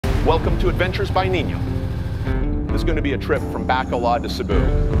Welcome to Adventures by Niño. This is going to be a trip from Bacolod to Cebu.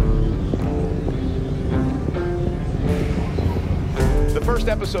 The first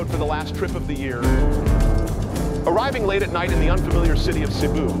episode for the last trip of the year. Arriving late at night in the unfamiliar city of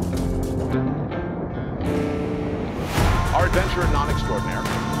Cebu. Our adventurer non-extraordinaire.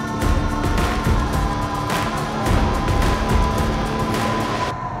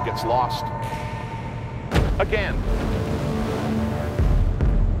 Gets lost. Again.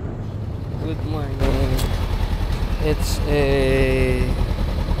 Good morning. It's a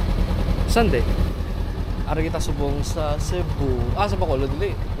Sunday. Ari kita subong sa Cebu. Sa Bacolod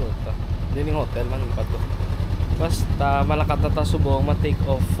City. Dining hotel man pa to. Basta malakat na ta subong ma-take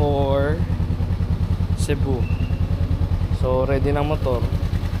off for Cebu. So ready ng motor.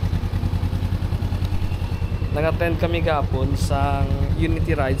 Nag-attend kami gapon sa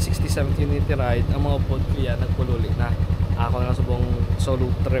Unity Ride, 67th Unity Ride. Ang mga pod ko yan, nagpululi na. Ako na subong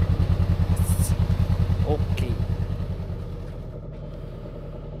solo trip. Okay.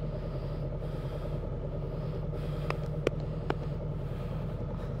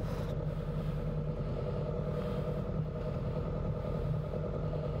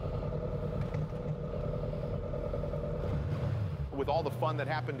 With all the fun that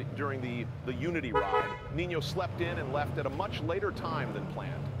happened during the Unity ride, Niño slept in and left at a much later time than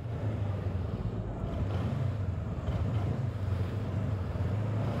planned.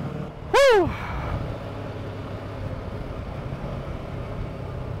 Woo!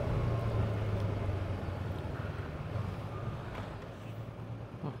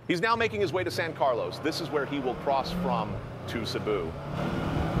 He's now making his way to San Carlos. This is where he will cross from to Cebu.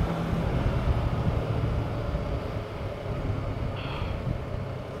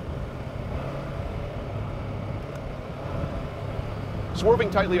 Swerving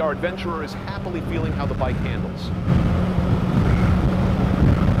tightly, our adventurer is happily feeling how the bike handles.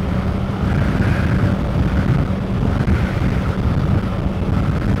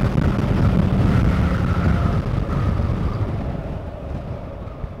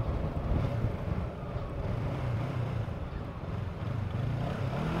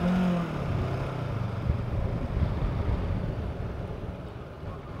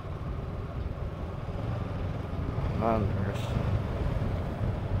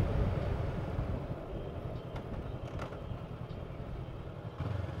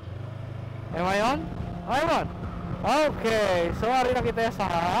 Am I on? I'm on. Okay, so ari na kita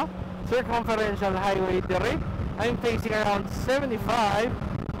sa circumferential highway dire. I'm facing around 75,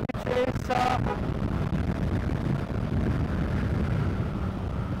 which is there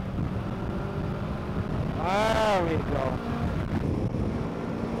we go.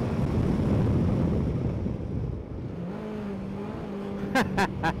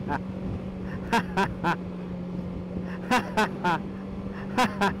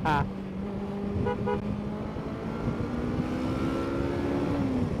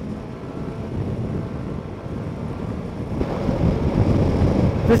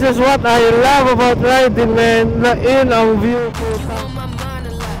 This is what I love about riding, man. In ang view ko.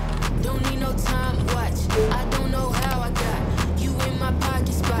 Don't need no time watch. I don't know how I got you in my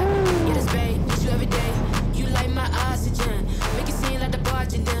pocket spot. It is babe, miss you every day. You like my oxygen. Make it seem like the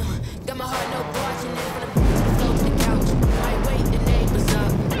barging down. Got my heart no barging in. From the pool to the floor to the couch. My weight the neighbors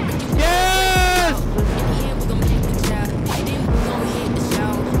up. Yes! In the end we gon' make the child. Then we gon' hit the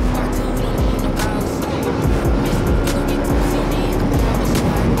shower. Part 2 we don't need no hours. Miss, we gon' get to some need a power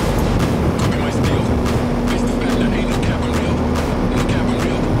spot.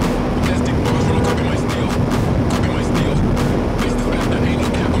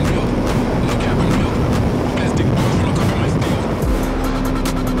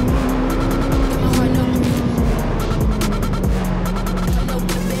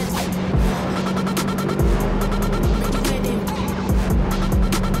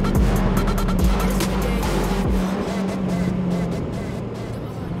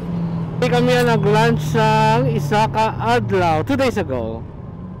 Kami nag-lunch sa isa ka adlaw 2 days ago.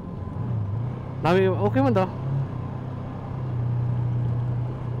 Okay man to.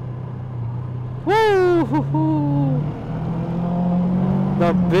 Woo!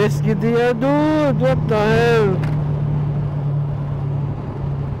 The best idea, dude. What the hell?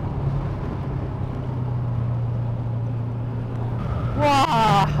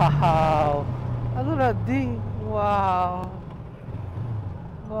 Wow! Ano na di? Wow!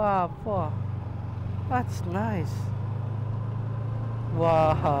 Wow, that's nice.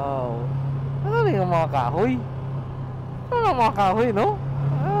 Wow. Ano na yung mga kahoy? Ano na mga kahoy, no?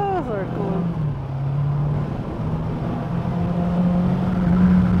 So cool.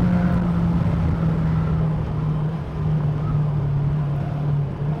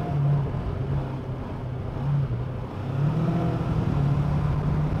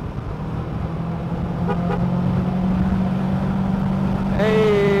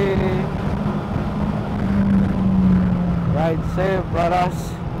 But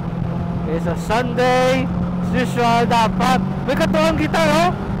it's a Sunday. As usual, dapat may katuwang kita,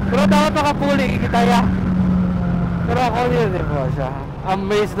 no? Pero dapat makapuli kita ya. Pero ako yun, di ba siya?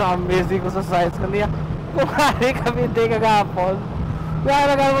 Amazed na amazing ko sa science kanina. Kumari kami hindi kagapon.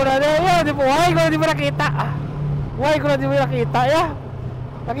 Kaya nagal mo na, yun, di ba? Why ko na di mo nakita? Why ko na di mo nakita, ya?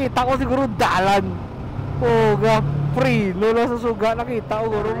 Nakita ko siguro dalan. Puga, free. Lula sa suga, nakita ko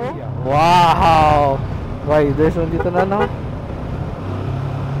guro mo. Wow! Riders, dito na, no?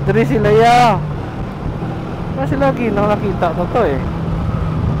 Dari sila, ya. Kasi lagi nang nakita na to, eh.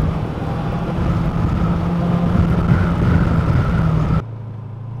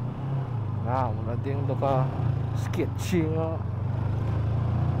 Mula din ka sketchy nga.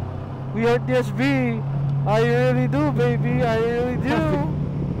 We are DSB. I really do, baby. I really do.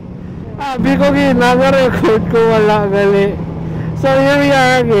 Sabi ko ginag-record ko wala gali. So here we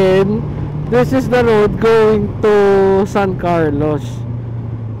are again. This is the road going to San Carlos.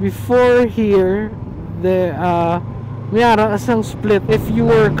 Before here, the mayroon asang split. If you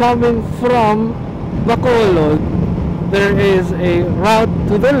were coming from Bacolod, there is a route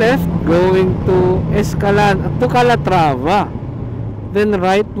to the left going to Calatrava. Then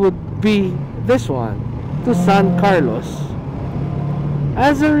right would be this one to San Carlos.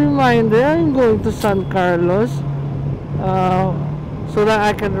 As a reminder, I'm going to San Carlos so that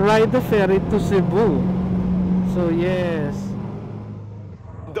I can ride the ferry to Cebu. So yes.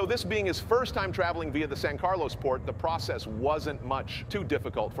 Though this being his first time traveling via the San Carlos port, the process wasn't much too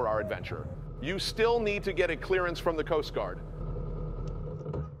difficult for our adventure. You still need to get a clearance from the Coast Guard.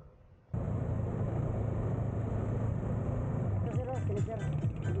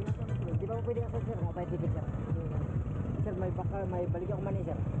 May balik ako man,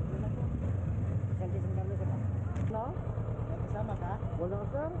 sir. No? Kasama ka? Wala,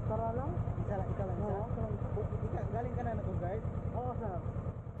 sir. Tara lang. Ikaw lang, sir. Galing ka na na Coast Guard? Oo, sir.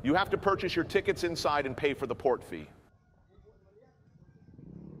 You have to purchase your tickets inside and pay for the port fee.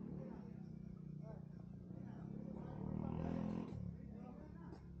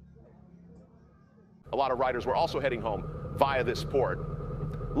 A lot of riders were also heading home via this port.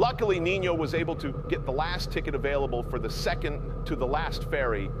 Luckily, Niño was able to get the last ticket available for the second to the last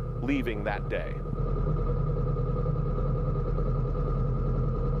ferry leaving that day.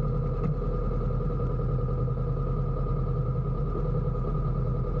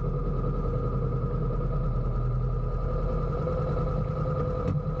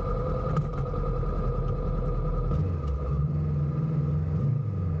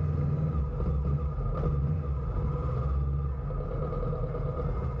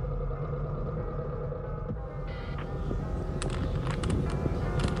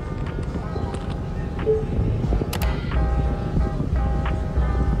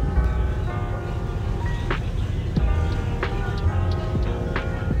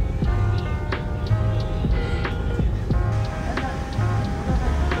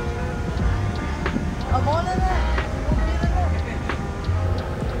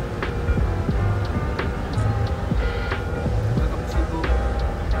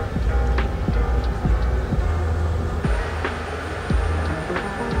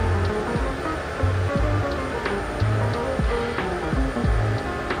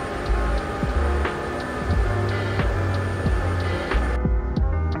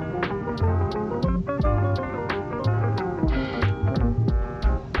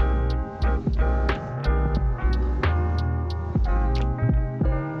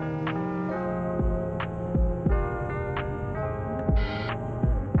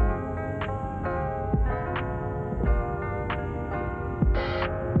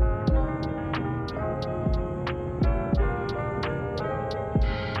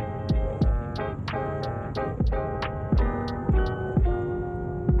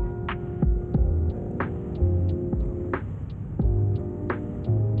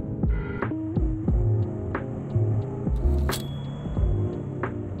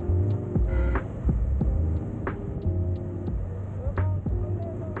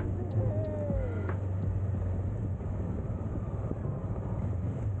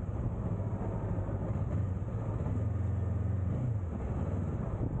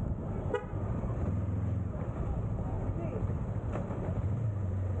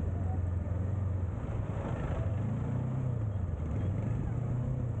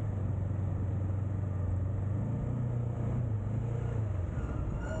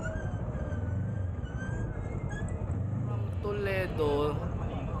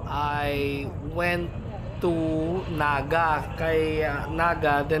 I went to Naga, kay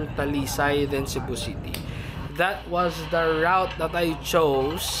Naga, then Talisay, then Cebu City. That was the route that I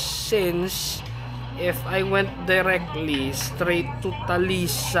chose since if I went directly straight to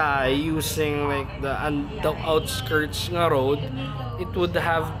Talisay using like the outskirts nga road, it would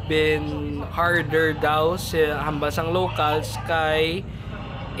have been harder daw sa hambasang locals kay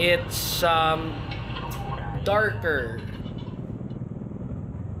it's darker.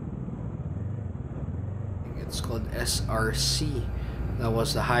 It's called SRC. That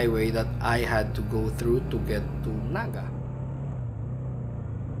was the highway that I had to go through to get to Naga.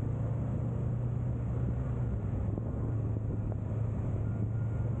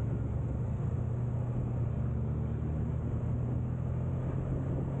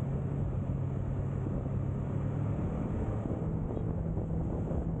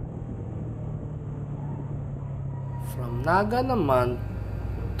 From Naga naman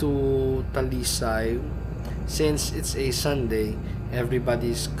to Talisay, since it's a Sunday,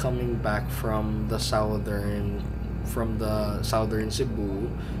 everybody's coming back from the southern Cebu,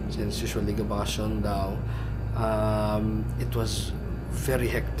 since usually gabakasyon daw. It was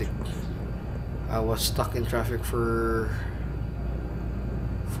very hectic. I was stuck in traffic for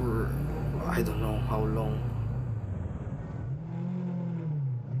I don't know how long.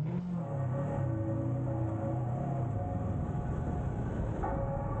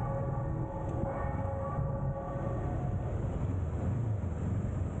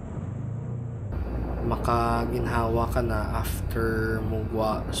 Makaginhawa ka na after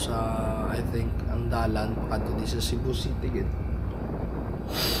mugwa sa, I think, ang dalan pakadto di sa Cebu City.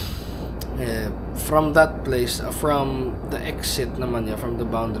 From that place, from the exit naman niya, from the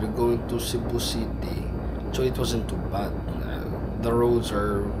boundary going to Cebu City, so it wasn't too bad. The roads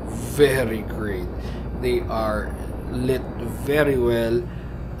are very great. They are lit very well.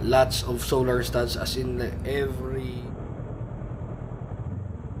 Lots of solar studs, as in every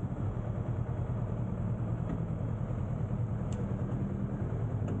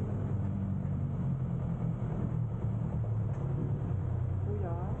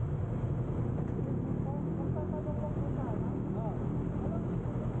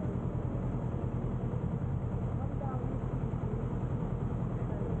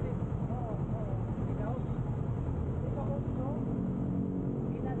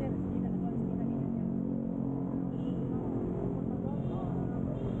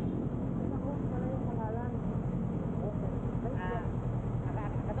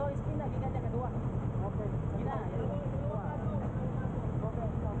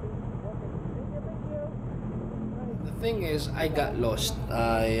thing is, I got lost.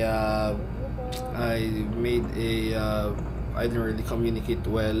 I made a I didn't really communicate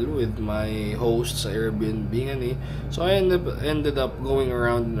well with my host sa Airbnb ngani. So I ended up going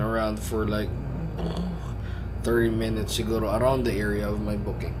around and around for like 30 minutes siguro around the area of my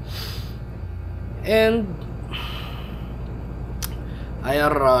booking. And I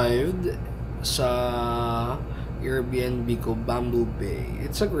arrived sa Airbnb ko, Bamboo Bay.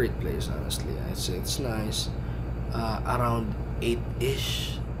 It's a great place, honestly. It's nice. Around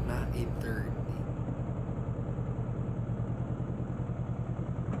 8-ish na 8:30.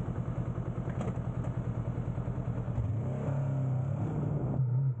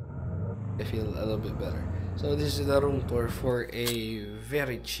 I feel a little bit better. So this is the room tour for a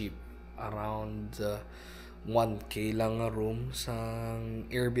very cheap, around 1K lang a room sa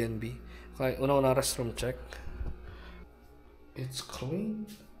Airbnb. Okay, una-una restroom check. It's clean.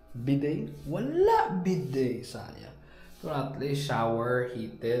 Bidet? Wala bidet, sayang. So at least shower,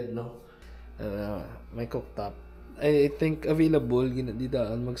 heated, no? May cooktop. I think available,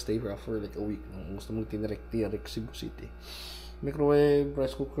 ginadidaan magstay for like a week. No? Gusto mong tinirek Cebu City. Microwave,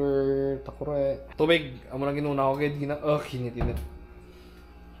 rice cooker, takure. Tubig, amo na ginuna ko kahit kinit.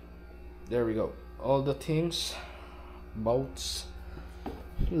 There we go. All the things. Bouts.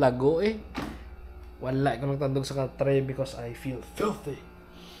 Lago eh. Wala ko nagtandog sa tray because I feel filthy.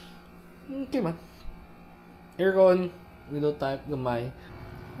 Okay man. Aircon, window type, gamay.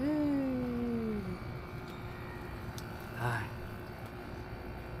 Ay.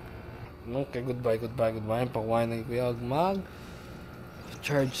 Okay, goodbye. Pakuhain na kuya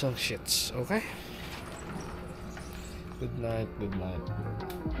charge some shits, okay? Good night.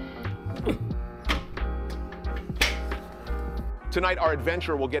 Tonight, our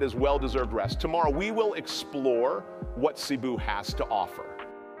adventurer will get his well-deserved rest. Tomorrow, we will explore what Cebu has to offer.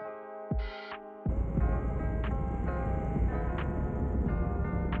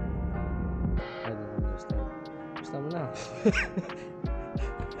 I don't understand. Basta mo na.